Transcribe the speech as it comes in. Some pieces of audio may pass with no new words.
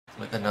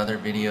with another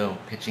video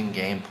pitching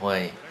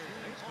gameplay.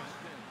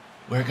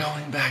 We're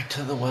going back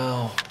to the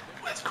well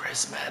with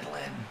Kris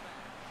Medlen.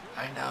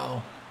 I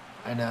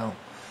know.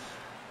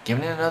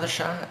 Giving it another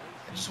shot.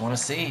 I just want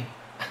to see.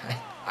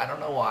 I don't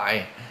know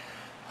why,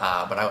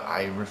 but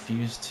I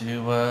refuse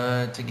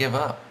to give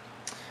up.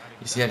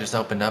 You see, I just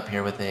opened up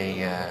here with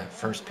a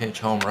first pitch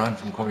home run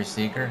from Corey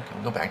Seager. Can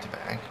we go back to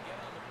back?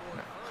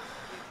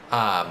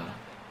 No.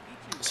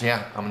 So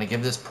yeah, I'm gonna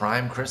give this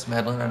prime Kris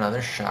Medlen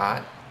another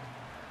shot.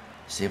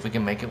 See if we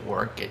can make it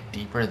work. Get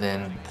deeper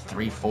than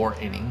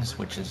 3-4 innings,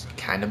 which has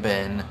kind of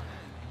been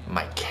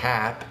my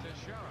cap.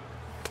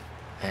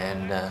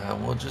 And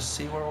we'll just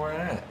see where we're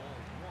at.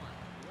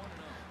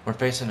 We're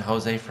facing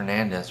Jose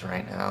Fernandez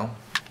right now.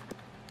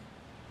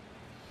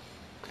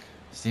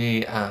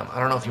 See, I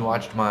don't know if you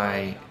watched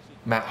my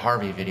Matt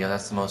Harvey video.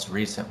 That's the most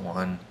recent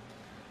one.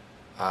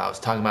 I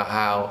was talking about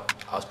how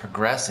I was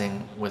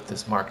progressing with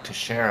this Mark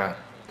Teixeira. And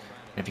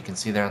if you can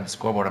see there on the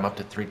scoreboard, I'm up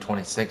to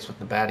 326 with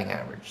the batting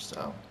average.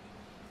 So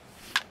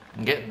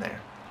I'm getting there.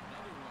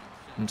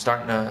 I'm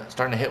starting to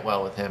hit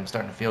well with him.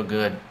 Starting to feel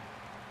good.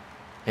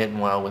 Hitting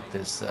well with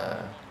this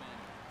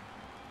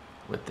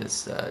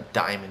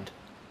diamond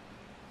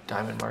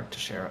Mark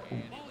Teixeira.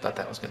 Ooh, thought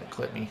that was going to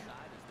clip me.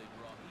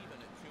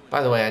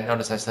 By the way, I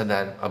noticed I said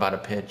that about a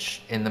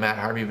pitch in the Matt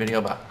Harvey video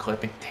about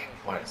clipping. Damn,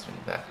 why did I say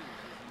that?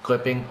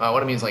 Clipping.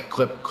 What it means, like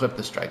clip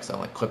the strike zone,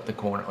 like clip the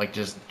corner, like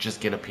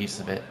just get a piece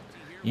of it.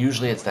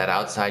 Usually it's that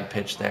outside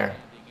pitch there.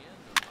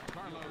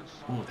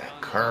 Ooh, that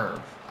curve.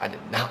 I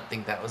did not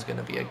think that was going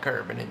to be a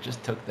curve, and it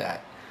just took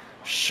that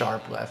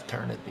sharp left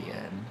turn at the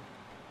end.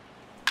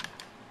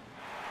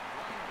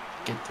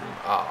 Get through.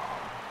 Oh.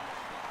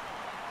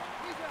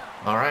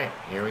 All right,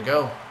 here we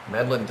go.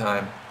 Medlen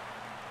time.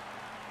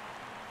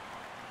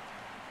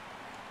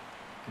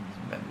 It's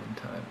Medlen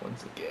time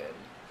once again.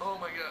 Oh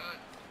my God.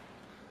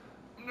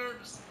 I'm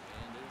nervous.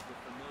 And there's the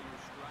familiar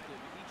stride of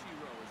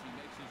Ichiro as he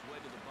makes his way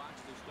to the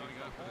box to start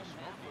the home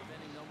half of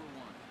inning number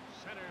 1.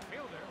 Center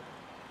fielder,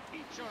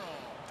 Ichiro.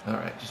 All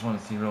right, just want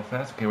to see real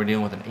fast. Okay, we're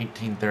dealing with an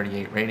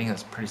 1838 rating.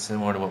 That's pretty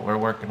similar to what we're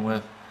working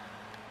with.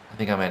 I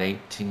think I'm at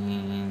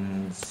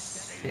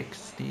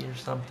 1860 or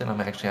something.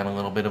 I'm actually on a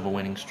little bit of a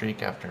winning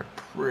streak after a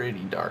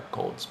pretty dark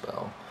cold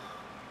spell.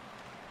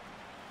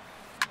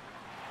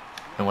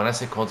 And when I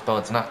say cold spell,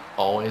 it's not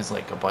always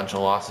like a bunch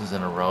of losses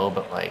in a row,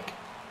 but like,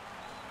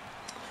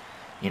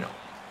 you know,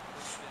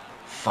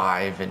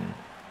 5 and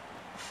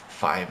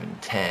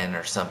 10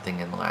 or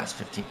something in the last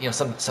 15. You know,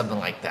 something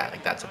like that.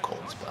 Like that's a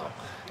cold spell.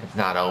 It's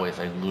not always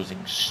a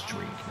losing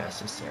streak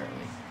necessarily.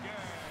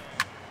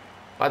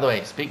 By the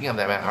way, speaking of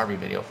that Matt Harvey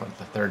video for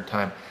the third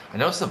time, I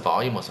noticed the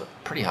volume was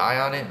pretty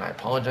high on it, and I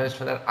apologize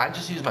for that. I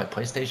just used my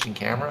PlayStation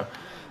camera,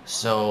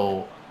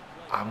 so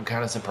I'm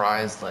kind of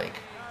surprised. Like,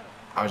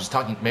 I was just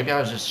talking, maybe I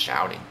was just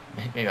shouting.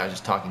 Maybe I was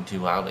just talking too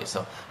loudly.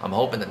 So I'm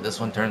hoping that this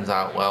one turns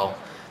out well,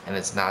 and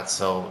it's not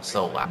so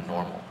loud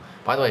normal.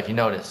 By the way, if you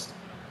noticed,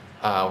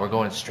 we're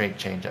going straight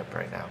changeup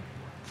right now.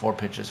 4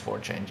 pitches, 4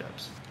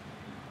 changeups.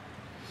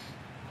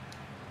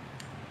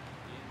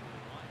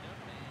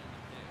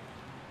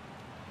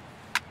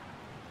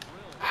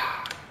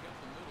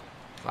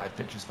 5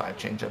 pitches, 5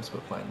 changeups,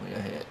 but finally a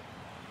hit.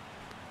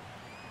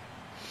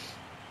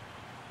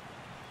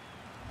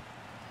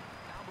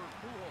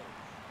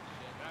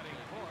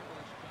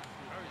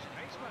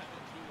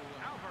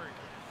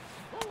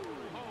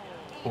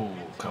 Oh,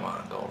 come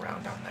on, go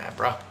around on that,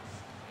 bro.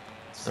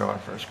 Let's throw our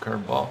first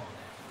curveball.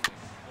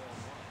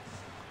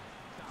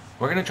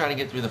 We're gonna try to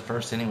get through the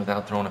first inning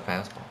without throwing a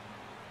fastball.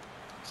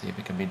 See if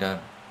it can be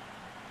done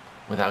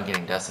without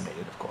getting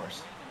decimated, of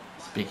course.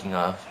 Speaking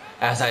of,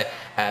 as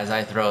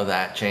I throw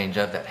that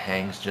changeup that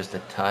hangs just a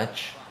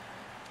touch,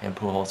 and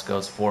Pujols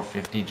goes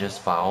 450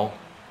 just foul.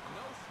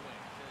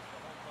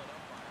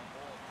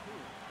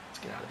 Let's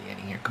get out of the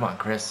inning here. Come on,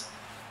 Kris.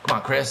 Come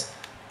on, Kris.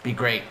 Be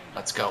great.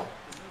 Let's go.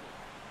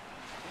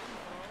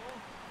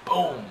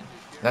 Boom.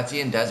 That's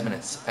Ian Desmond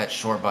at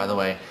short, by the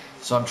way.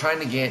 So I'm trying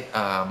to get.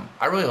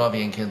 I really love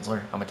Ian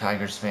Kinsler. I'm a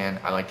Tigers fan.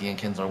 I liked Ian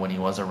Kinsler when he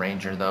was a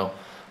Ranger, though.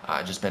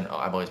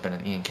 I've always been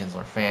an Ian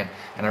Kinsler fan,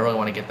 and I really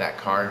want to get that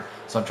card.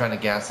 So I'm trying to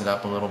gas it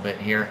up a little bit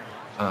here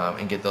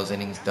and get those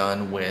innings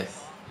done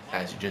with,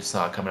 as you just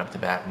saw coming up to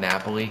bat,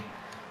 Napoli,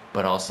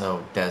 but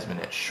also Desmond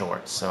at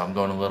short. So I'm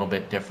going a little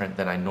bit different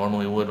than I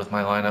normally would with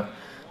my lineup,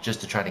 just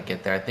to try to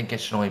get there. I think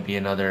it should only be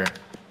another,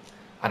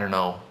 I don't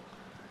know,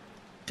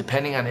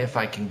 depending on if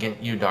I can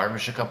get Yu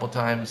Darvish a couple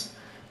times,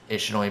 it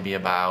should only be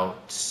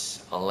about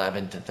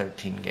 11 to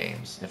 13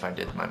 games if I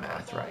did my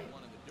math right.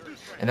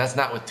 And that's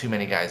not with too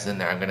many guys in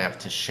there. I'm going to have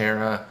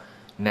Teixeira,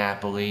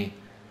 Napoli,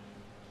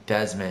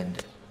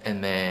 Desmond,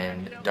 and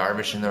then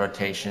Darvish in the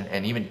rotation,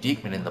 and even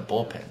Diekman in the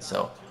bullpen.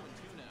 So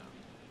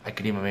I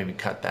could even maybe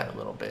cut that a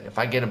little bit. If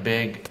I get a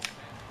big,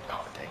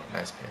 oh dang,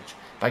 nice pitch.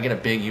 If I get a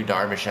big Yu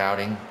Darvish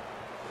outing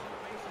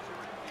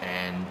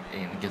and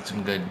get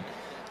some good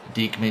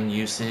Diekman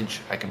usage,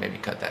 I can maybe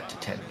cut that to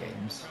 10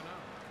 games.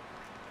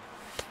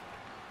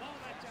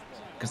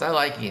 Because I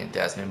like Ian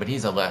Desmond, but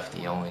he's a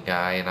lefty only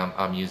guy, and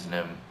I'm using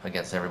him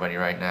against everybody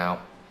right now.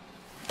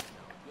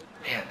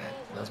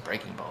 those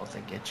breaking balls,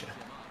 they get you.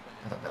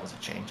 I thought that was a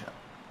changeup.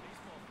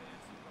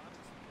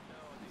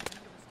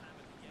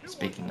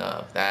 Speaking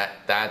of,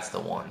 that's the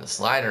one. The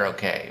slider,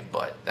 okay,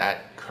 but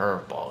that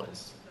curveball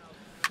is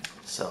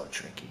so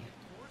tricky.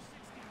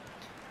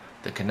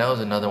 The Cano's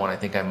another one I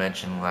think I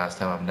mentioned last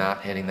time I'm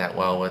not hitting that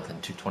well with,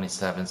 and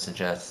 227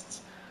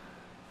 suggests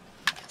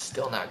it's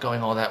still not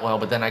going all that well,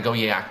 but then I go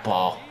yak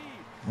ball.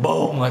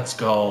 Boom, let's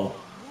go.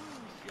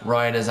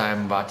 Right as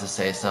I'm about to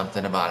say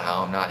something about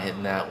how I'm not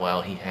hitting that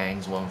well, he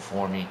hangs one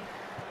for me.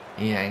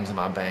 He hangs him,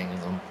 I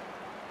bangs him.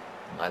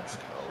 Let's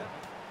go.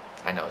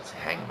 I know it's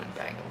hang him and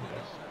bang him,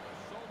 but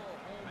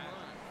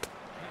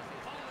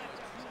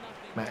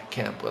Matt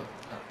Kemp with...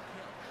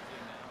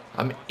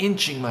 I'm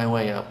inching my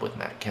way up with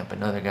Matt Kemp,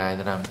 another guy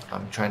that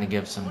I'm trying to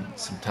give some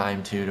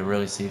time to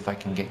really see if I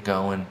can get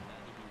going.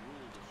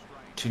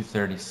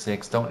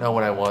 236. Don't know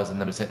what I was, and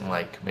then I was hitting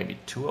like maybe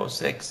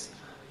 206.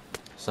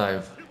 So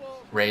I've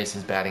raised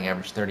his batting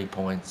average 30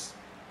 points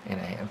in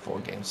a handful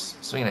of games.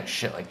 Swinging at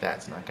shit like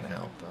that's not going to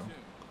help, though.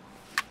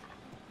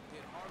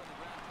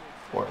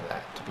 Or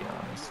that, to be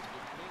honest.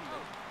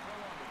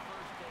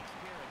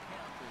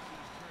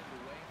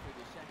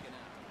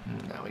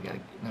 Now we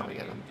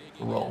gotta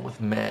roll with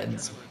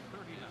Meds.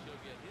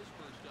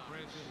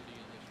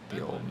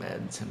 The old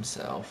Meds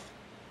himself.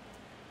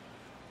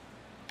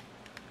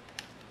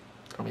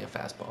 Throw me a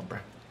fastball,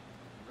 bruh.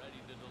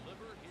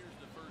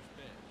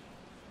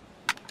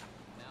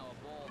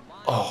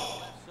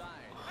 Oh,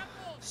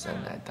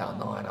 send that down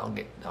the line. I'll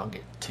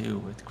get 2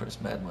 with Kris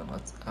Medlen.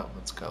 Let's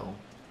go.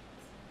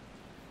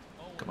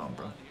 Come on,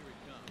 bro.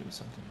 Do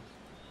something.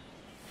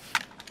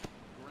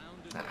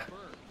 Nah.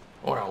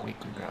 Or I'll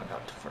weakly ground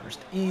out to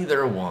first.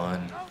 Either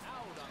one.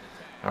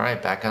 All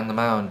right, back on the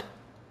mound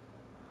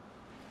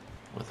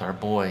with our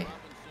boy,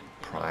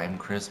 prime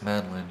Kris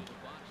Medlen.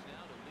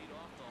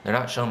 They're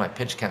not showing my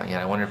pitch count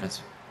yet. I wonder if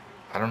it's...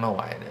 I don't know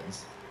why it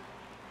is.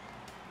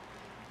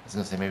 I was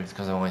going to say maybe it's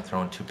because I'm only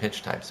throwing 2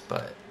 pitch types,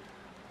 but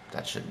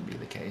that shouldn't be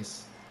the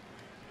case.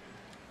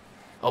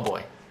 Oh,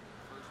 boy.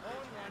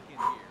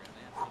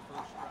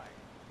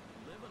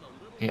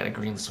 He had a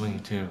green swing,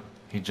 too.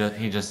 He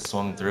just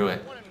swung through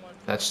it.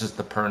 That's just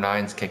the per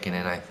 9s kicking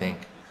in, I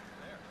think,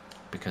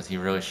 because he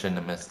really shouldn't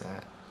have missed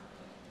that.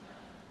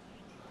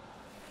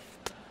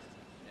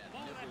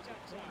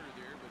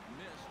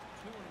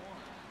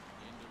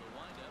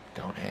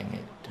 Don't hang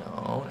it.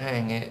 Don't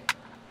hang it.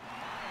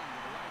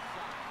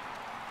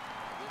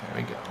 There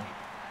we go.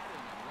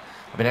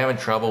 I've been having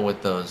trouble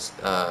with those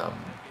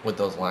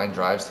line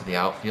drives to the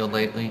outfield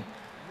lately.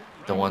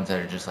 The ones that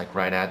are just like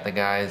right at the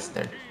guys,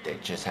 they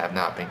just have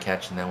not been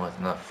catching them with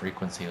enough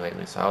frequency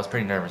lately. So I was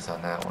pretty nervous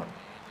on that one.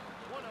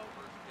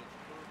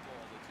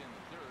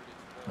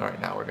 All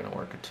right, now we're gonna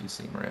work a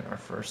 2-seamer in our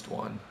first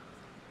one.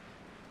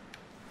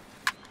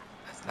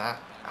 That's not.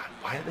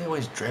 Why do they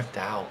always drift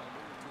out?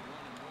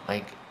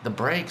 Like the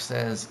break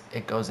says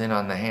it goes in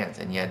on the hands,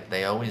 and yet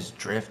they always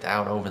drift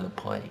out over the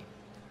plate.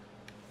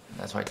 And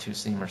that's why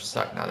 2-seamers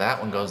suck. Now that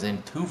one goes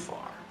in too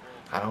far.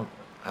 I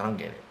don't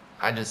get it.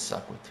 I just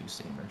suck with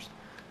 2-seamers.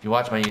 If you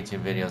watch my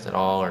YouTube videos at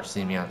all or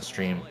see me on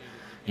stream,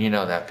 you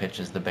know that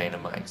pitch is the bane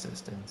of my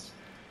existence.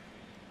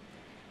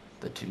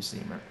 The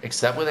 2-seamer.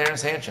 Except with Aaron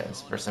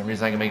Sanchez. For some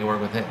reason I can make it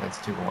work with him. That's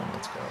 2-1.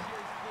 Let's go.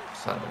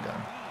 Son of a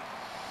gun.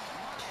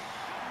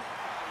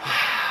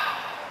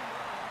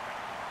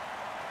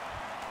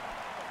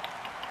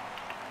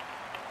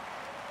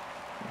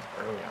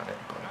 Early on it,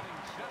 but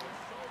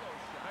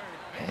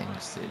Hang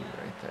City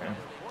right there.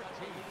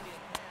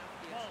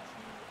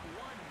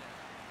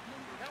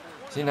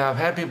 See, now I've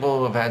had people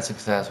who have had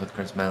success with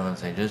Kris Medlen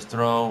say, just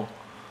throw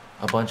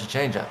a bunch of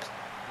changeups.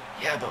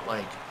 Yeah, but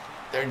like,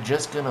 they're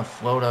just going to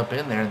float up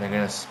in there and they're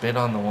going to spit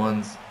on the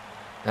ones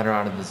that are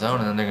out of the zone,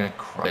 and then they're going to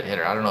crush it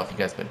hitter. I don't know if you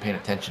guys have been paying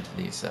attention to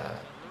these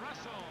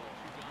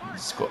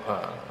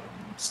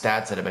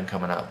stats that have been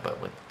coming up,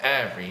 but with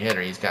every hitter,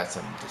 he's got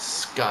some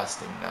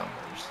disgusting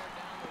numbers.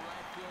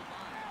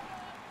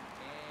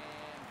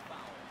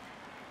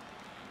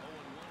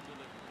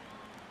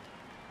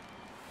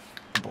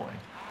 Boy.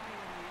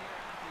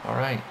 All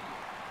right.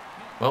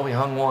 Well, we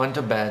hung one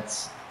to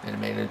Betts and it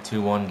made it a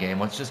 2-1 game.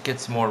 Let's just get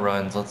some more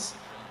runs. Let's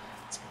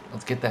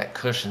get that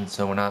cushion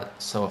so we're not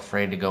so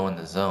afraid to go in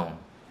the zone.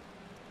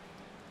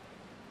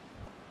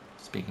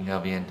 Speaking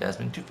of Ian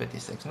Desmond,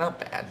 256, not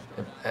bad.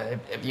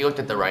 If you looked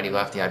at the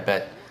righty-lefty, I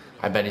bet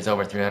he's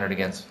over 300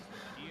 against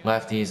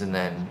lefties, and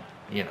then,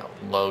 you know,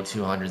 low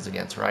 200s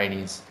against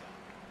righties,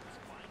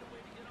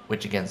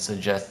 which again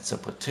suggests a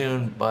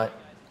platoon, but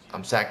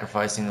I'm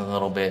sacrificing a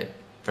little bit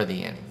for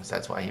the innings.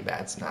 That's why he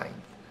bats 9th.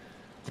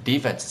 The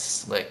defense is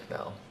slick,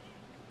 though.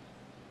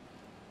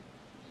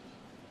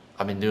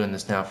 I've been doing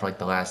this now for like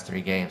the last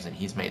 3 games, and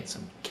he's made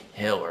some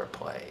killer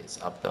plays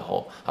up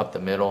the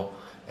middle,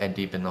 and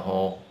deep in the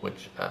hole,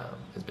 which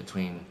is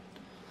between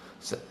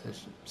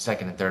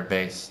second and third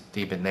base,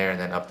 deep in there, and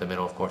then up the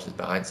middle, of course, is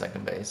behind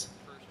second base.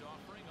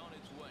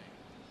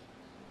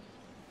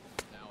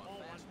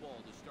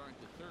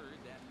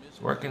 It's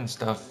working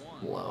stuff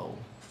low,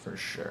 for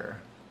sure.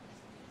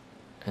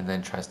 and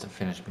then tries to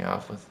finish me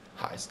off with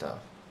high stuff.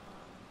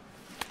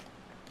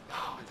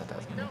 Oh, I thought that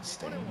was going to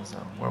stay in the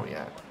zone. Where are we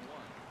at?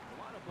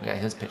 We got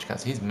his pitch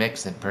cuts. He's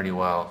mixing pretty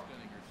well.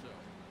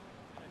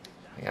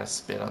 I got to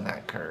spit on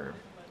that curve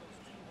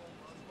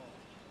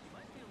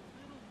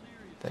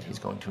that he's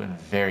going to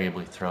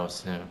invariably throw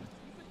soon.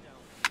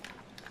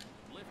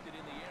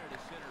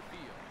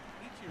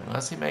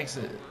 Unless he makes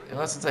it,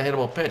 unless it's a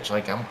hittable pitch,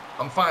 like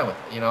I'm fine with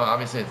it. You know,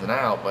 obviously it's an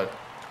out, but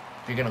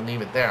if you're gonna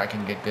leave it there, I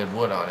can get good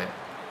wood on it.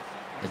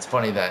 It's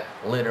funny that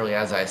literally,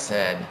 as I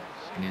said,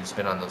 you need to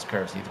spin on those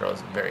curves. He throws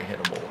a very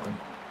hittable one,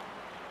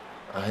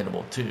 a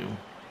hittable 2.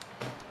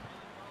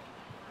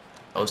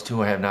 Those 2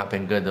 have not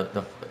been good.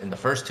 In the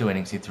first 2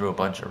 innings, he threw a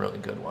bunch of really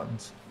good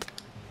ones.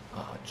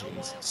 Oh,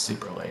 jeez,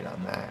 super late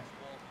on that.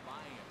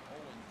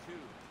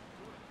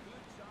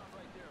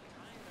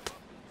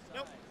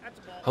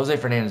 Jose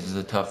Fernandez is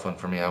a tough one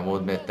for me. I will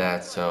admit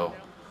that. So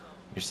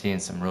you're seeing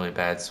some really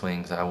bad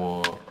swings. I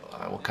will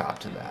cop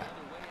to that.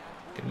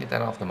 Can we get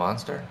that off the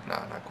monster? No,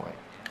 not quite.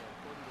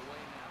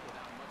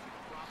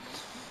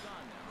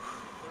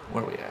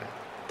 Where are we at?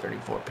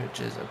 34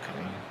 pitches.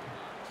 Okay.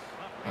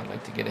 I'd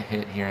like to get a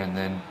hit here and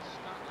then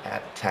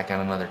tack on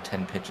another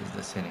 10 pitches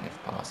this inning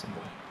if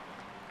possible.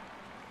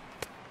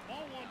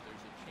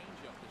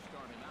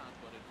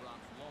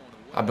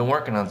 I've been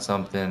working on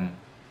something,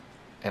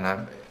 and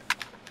I'm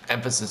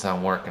emphasis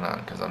on working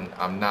on, because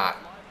I'm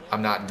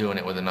not doing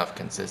it with enough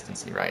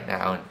consistency right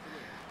now, and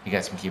you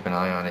guys can keep an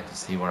eye on it to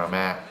see where I'm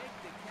at.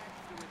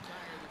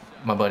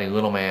 My buddy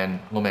Little Man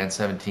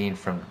 17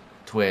 from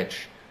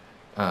Twitch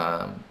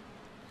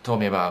told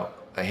me about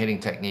a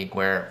hitting technique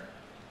where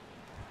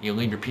you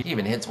leave your PCI. He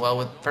even hits well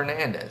with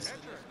Fernandez.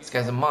 This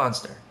guy's a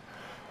monster.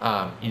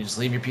 You just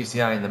leave your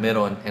PCI in the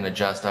middle and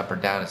adjust up or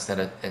down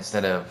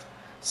instead of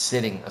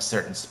sitting a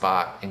certain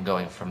spot and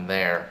going from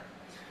there.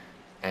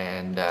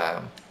 And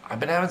I've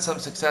been having some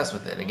success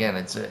with it. Again,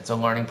 it's a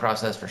learning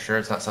process for sure.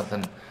 It's not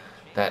something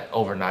that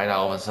overnight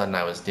all of a sudden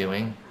I was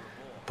doing,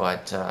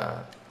 but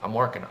I'm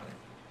working on it.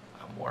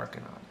 I'm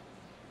working on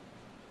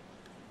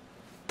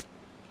it.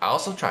 I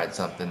also tried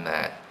something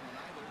that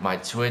my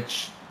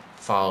Twitch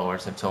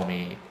followers have told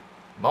me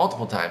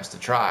multiple times to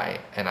try,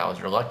 and I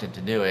was reluctant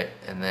to do it.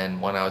 And then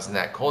when I was in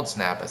that cold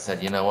snap, I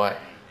said, you know what?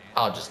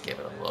 I'll just give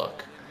it a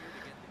look.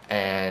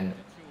 And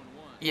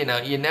you know,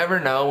 you never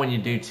know when you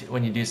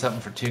do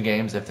something for 2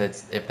 games if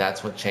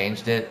that's what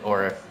changed it,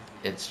 or if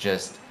it's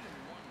just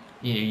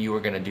you were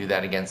gonna do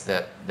that against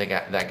that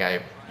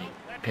guy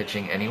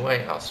pitching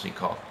anyway. Oh, sweet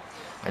call.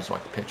 I just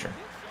want the pitcher.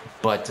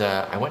 But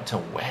I went to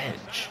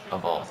wedge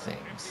of all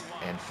things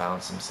and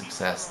found some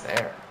success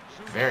there.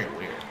 Very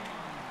weird.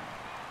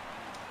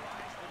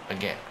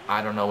 Again,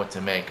 I don't know what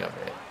to make of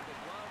it.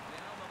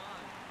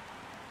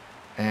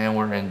 And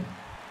we're in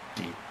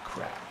deep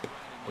crap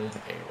with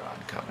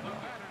A-Rod coming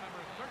up.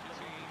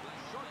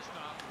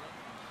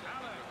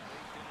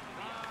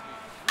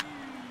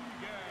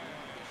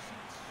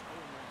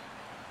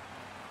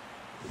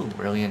 Ooh,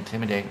 really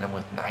intimidating them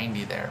with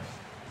 90 there.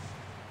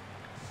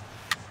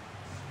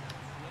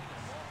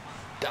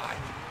 Dive.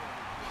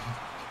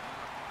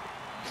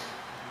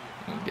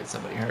 You can get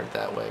somebody hurt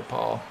that way,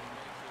 Paul.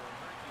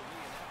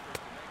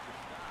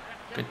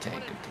 Good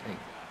tank, good tank.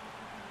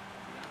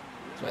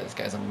 That's why this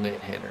guy's a lit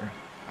hitter.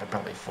 I'd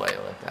probably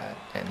flail at that,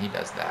 and he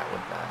does that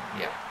with that.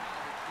 Yeah.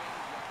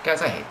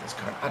 Guys, I hate this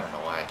card. I don't know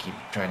why I keep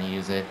trying to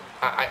use it.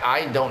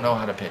 I don't know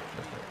how to pitch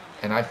with it.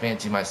 And I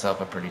fancy myself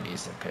a pretty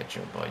decent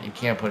pitcher, but you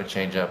can't put a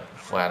changeup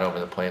flat over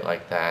the plate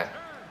like that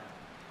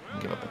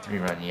and give up a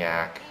 3-run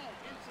yak.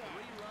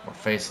 We're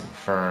facing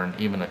Fern.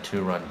 Even a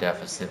 2-run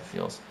deficit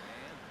feels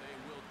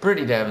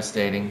pretty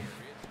devastating.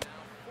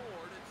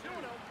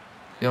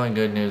 The only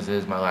good news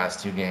is my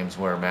last 2 games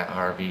were Matt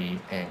Harvey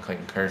and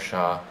Clayton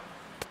Kershaw,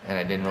 and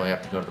I didn't really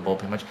have to go to the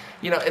bullpen much.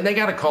 You know, and they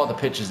got to call the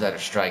pitches that are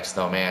strikes,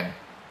 though, man.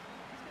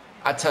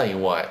 I tell you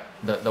what,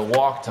 the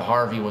walk to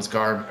Harvey was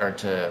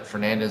to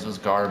Fernandez was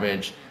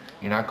garbage.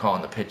 You're not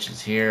calling the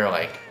pitches here.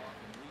 Like,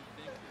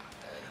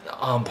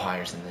 the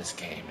umpires in this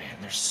game, man,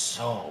 they're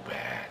so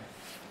bad.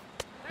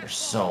 They're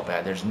so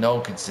bad. There's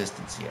no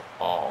consistency at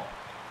all.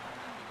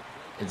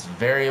 It's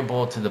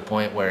variable to the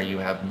point where you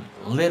have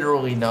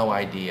literally no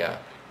idea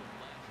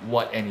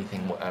what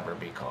anything will ever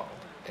be called,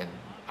 and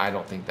I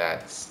don't think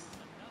that's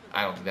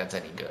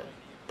any good,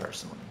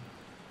 personally.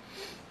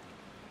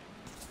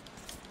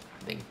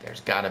 I think there's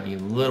got to be a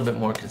little bit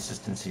more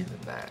consistency than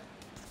that.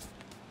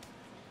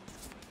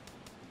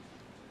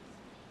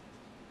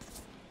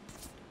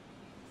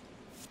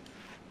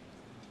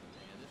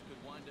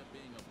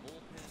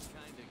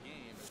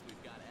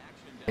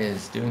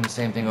 Is doing the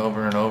same thing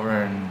over and over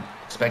and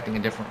expecting a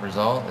different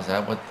result? Is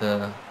that what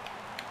the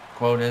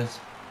quote is?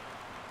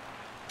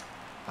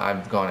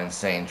 I've gone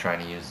insane trying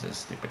to use this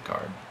stupid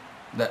card.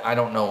 I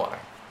don't know why.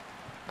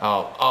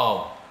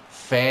 Oh,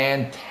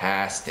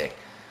 fantastic.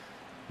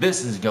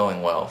 This is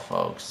going well,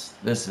 folks.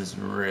 This is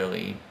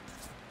really,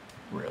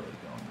 really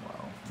going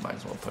well. Might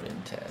as well put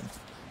in Ted.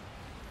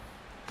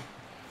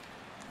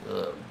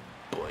 Oh,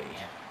 boy.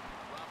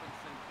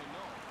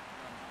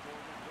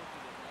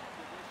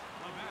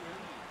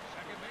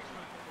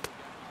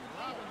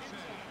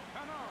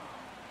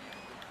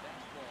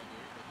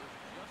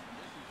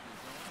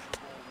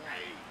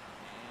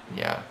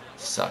 Yeah,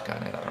 suck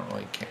on it. I don't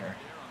really care.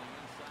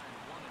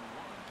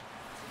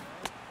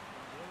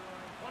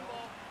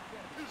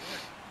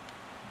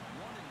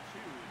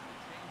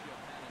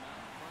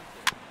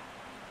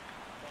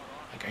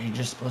 Like, are you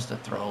just supposed to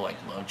throw like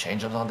low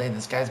changeups all day?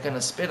 This guy's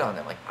gonna spit on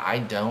it. Like, I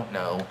don't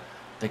know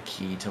the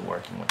key to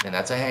working with, and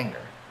that's a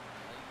hanger.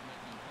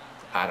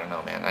 I don't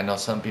know, man. I know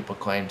some people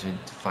claim to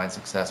find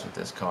success with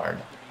this card.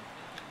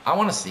 I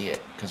want to see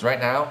it, because right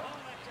now,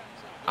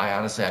 I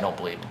honestly, I don't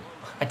believe him.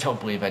 I don't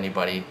believe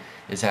anybody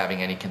is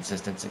having any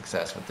consistent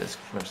success with this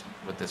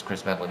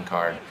Kris Medlen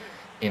card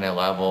in a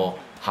level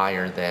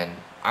higher than,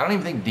 I don't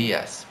even think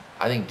DS.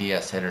 I think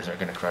DS hitters are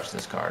going to crush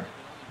this card.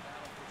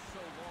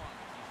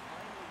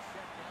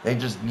 They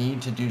just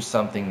need to do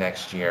something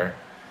next year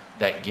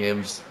that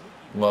gives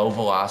low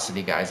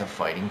velocity guys a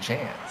fighting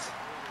chance.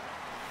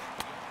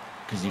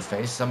 Because you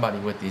face somebody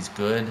with these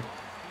good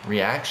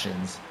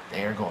reactions,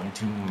 they are going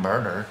to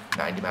murder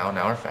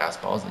 90-mile-an-hour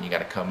fastballs, and you got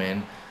to come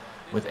in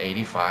with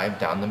 85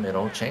 down the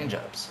middle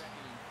changeups,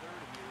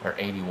 or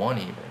 81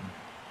 even.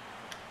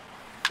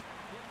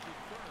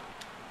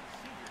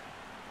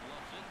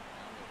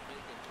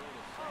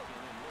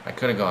 I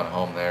could have gone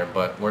home there,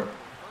 but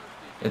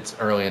it's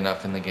early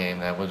enough in the game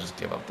that we'll just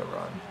give up the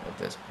run at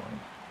this point.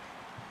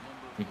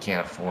 We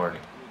can't afford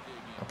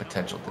a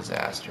potential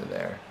disaster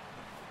there,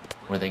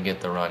 where they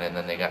get the run and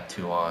then they got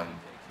 2 on,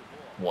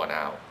 1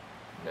 out.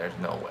 There's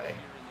no way.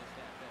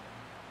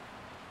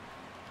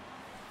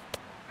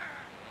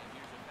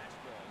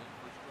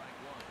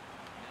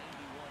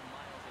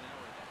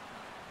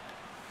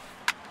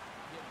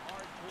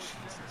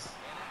 Jesus.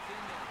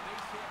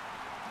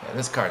 Yeah,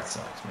 this card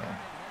sucks, man.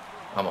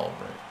 I'm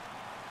over it.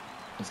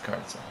 This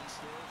card sucks.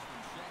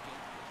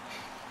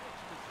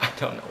 I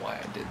don't know why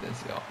I did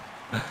this, y'all.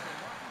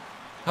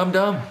 I'm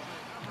dumb.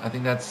 I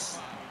think that's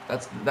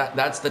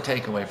the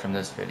takeaway from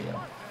this video.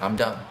 I'm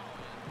done.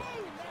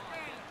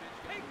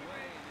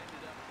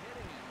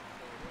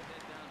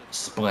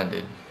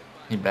 Splendid.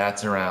 He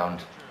bats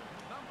around.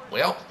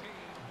 Well,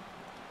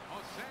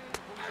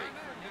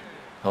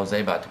 Jose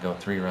about to go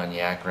 3-run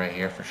yak right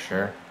here for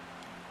sure,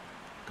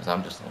 because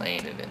I'm just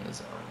laying it in the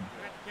zone.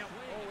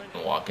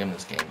 And walk him,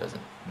 this game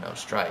doesn't no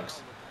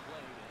strikes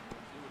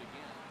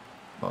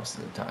most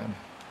of the time.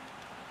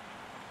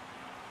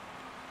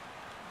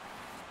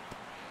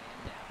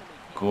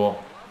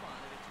 Cool.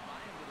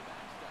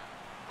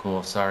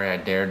 Cool. Sorry I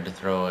dared to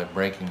throw a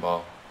breaking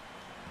ball.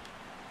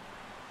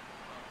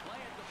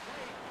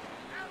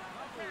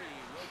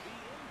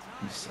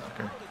 You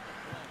sucker.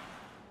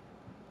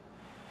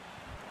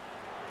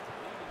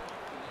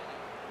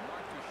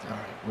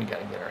 Alright, we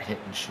gotta get our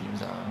hitting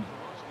shoes on.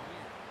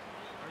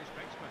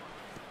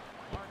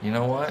 You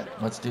know what?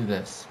 Let's do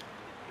this.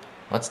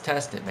 Let's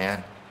test it,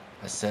 man.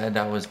 I said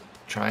I was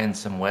trying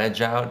some wedge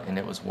out and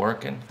it was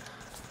working.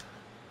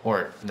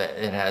 Or that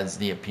it has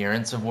the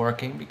appearance of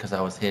working because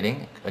I was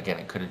hitting. Again,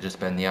 it could have just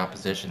been the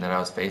opposition that I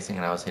was facing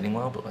and I was hitting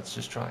well, but let's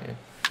just try it.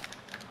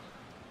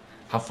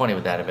 How funny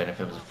would that have been if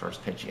it was a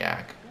first pitch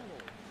yak?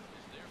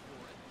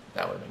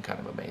 That would have been kind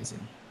of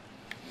amazing.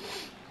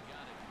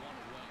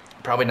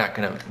 Probably not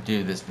going to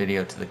do this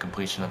video to the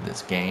completion of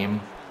this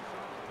game.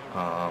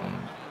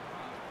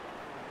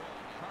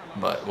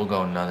 But we'll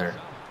go another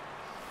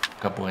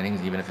couple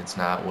innings, even if it's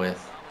not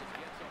with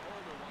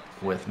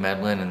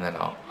Medlen, and then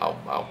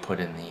I'll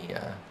put in the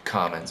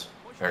comments,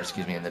 or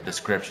excuse me, in the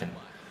description,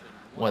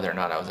 whether or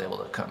not I was able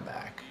to come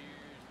back.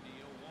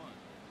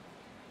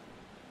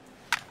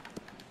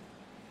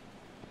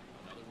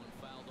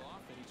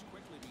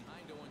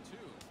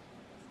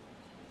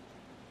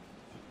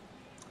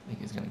 I think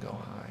he's gonna go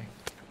high.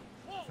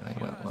 I think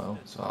he went low,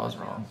 so I was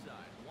wrong.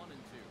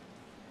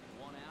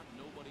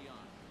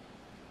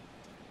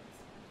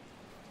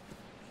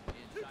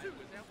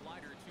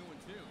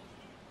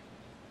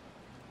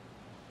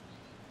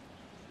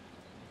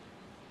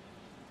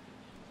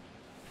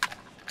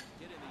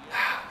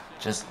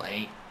 Just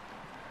late.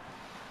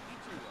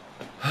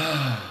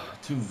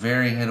 2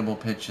 very hittable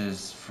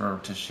pitches for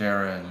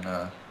Teixeira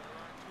and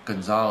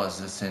Gonzalez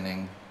this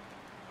inning.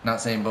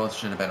 Not saying both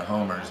should have been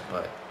homers,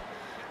 but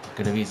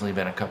could have easily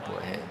been a couple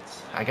of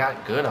hits. I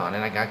got good on it.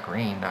 I got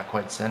green, not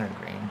quite center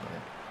green, but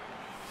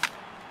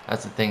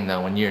that's the thing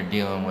though. When you're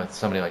dealing with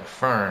somebody like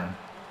Fern,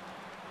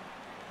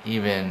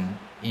 even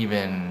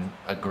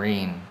a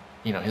green,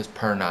 you know, his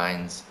per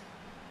nines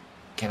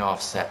can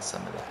offset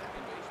some of that.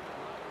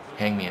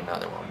 Hang me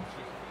another one.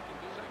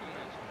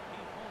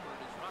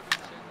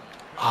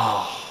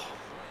 Oh,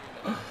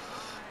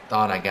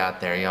 thought I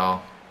got there,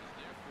 y'all.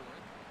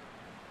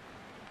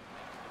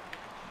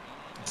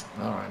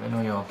 All right, I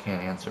know y'all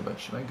can't answer, but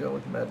should I go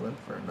with Medlen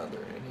for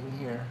another inning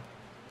here?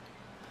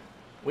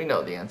 We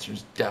know the answer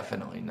is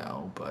definitely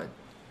no, but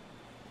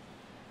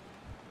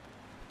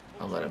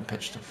I'll let him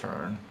pitch to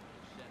Fern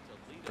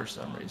for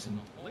some reason.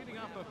 Leading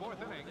off the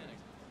 4th inning,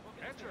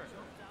 pitcher,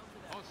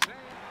 Jose.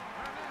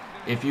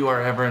 If you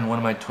are ever in one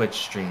of my Twitch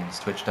streams,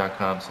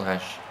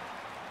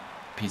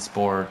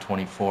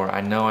 twitch.com/pspore24,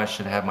 I know I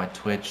should have my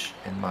Twitch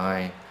and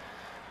my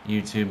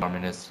YouTube. I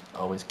mean, it's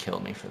always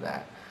killed me for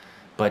that.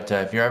 But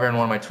if you're ever in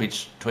one of my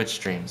Twitch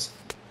streams,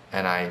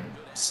 and I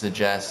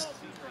suggest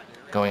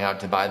going out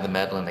to buy the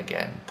Medlen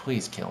again,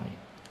 please kill me.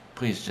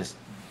 Please just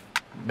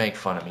make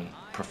fun of me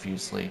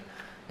profusely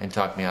and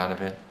talk me out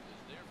of it.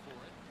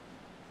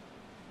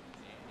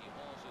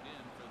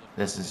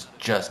 This is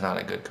just not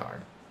a good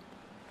card.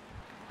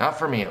 Not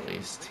for me, at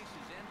least.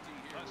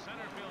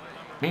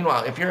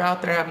 Meanwhile, if you're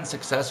out there having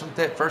success with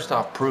it, first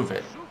off, prove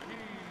it.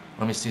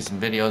 Let me see some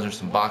videos or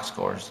some box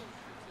scores.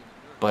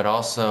 But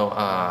also,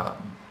 I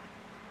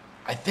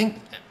think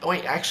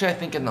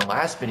in the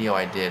last video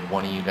I did,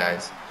 one of you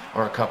guys,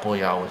 or a couple of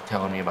y'all was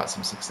telling me about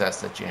some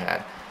success that you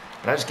had.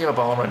 But I just gave up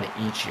all run to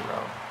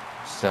Ichiro.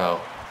 So,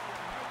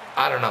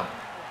 I don't know.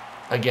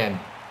 Again,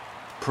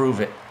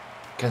 prove it,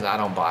 because I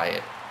don't buy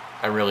it.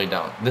 I really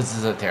don't. This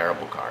is a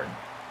terrible card.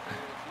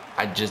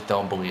 I just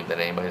don't believe that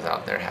anybody's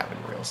out there having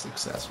real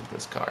success with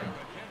this card.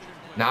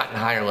 Not in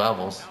higher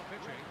levels.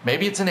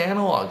 Maybe it's an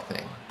analog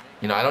thing.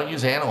 You know, I don't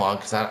use analog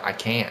because I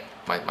can't.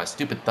 My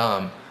stupid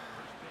thumb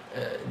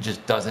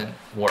just doesn't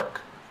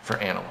work for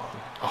analog.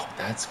 Oh,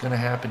 that's going to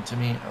happen to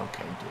me?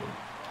 Okay, dude.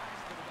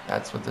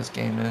 That's what this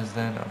game is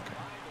then? Okay,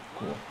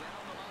 cool.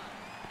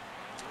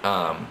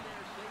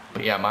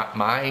 But yeah,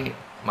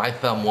 my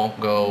thumb won't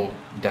go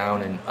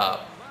down and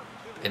up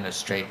in a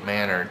straight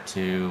manner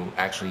to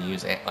actually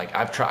use, like,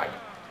 I've tried.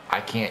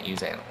 I can't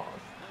use analog.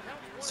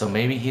 So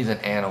maybe he's an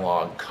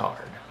analog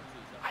card.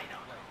 I don't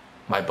know.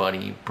 My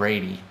buddy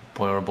Brady,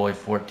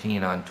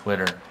 BoilerBoy14 on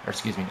Twitter, or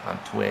excuse me, on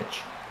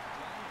Twitch,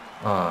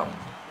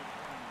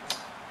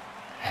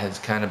 has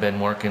kind of been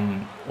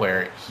working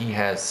where he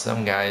has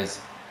some guys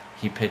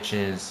he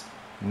pitches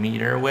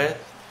meter with,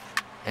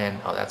 and,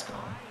 oh, that's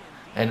gone.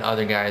 And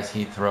other guys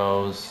he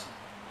throws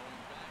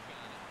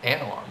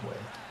analog with.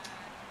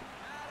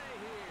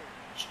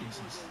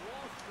 Jesus.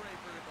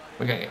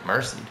 We're gonna get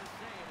mercied.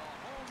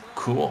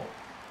 Cool.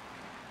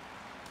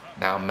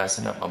 Now I'm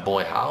messing up my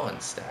boy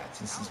Holland's stats.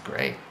 This is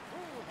great.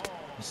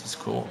 This is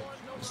cool.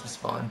 This is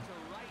fun.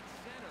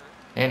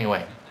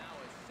 Anyway,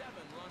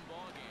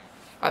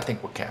 I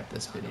think we'll cap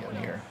this video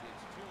here.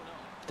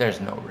 There's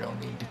no real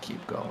need to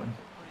keep going.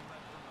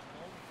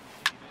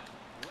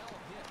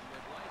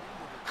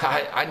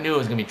 I knew it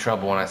was gonna be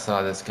trouble when I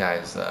saw this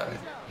guy's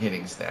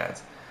hitting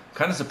stats. I'm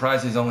kind of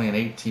surprised he's only an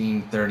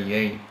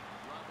 1838.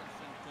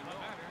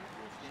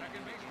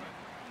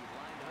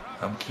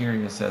 I'm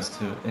curious as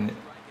to, and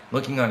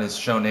looking on his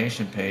Show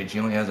Nation page, he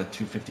only has a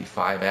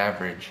 255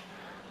 average,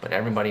 but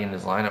everybody in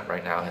his lineup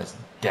right now has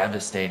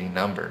devastating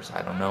numbers.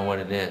 I don't know what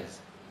it is.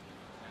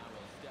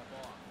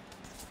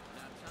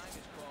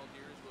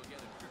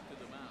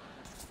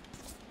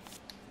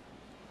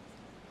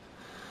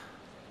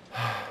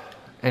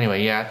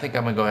 Anyway, yeah, I think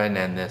I'm going to go ahead and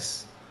end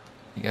this.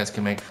 You guys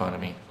can make fun of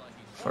me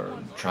for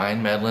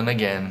trying Medlen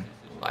again,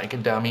 like a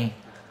dummy.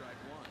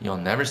 You'll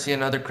never see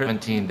another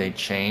Kris team. They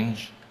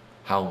change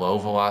how low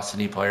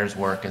velocity players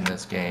work in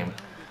this game,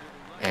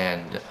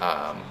 and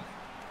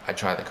I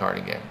try the card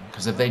again,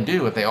 because if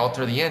they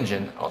alter the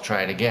engine, I'll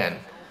try it again.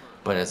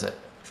 But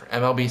for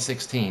MLB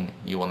 16,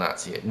 you will not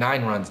see it.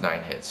 9 runs,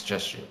 9 hits.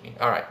 Just shoot me.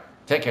 All right,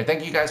 take care.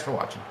 Thank you guys for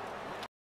watching.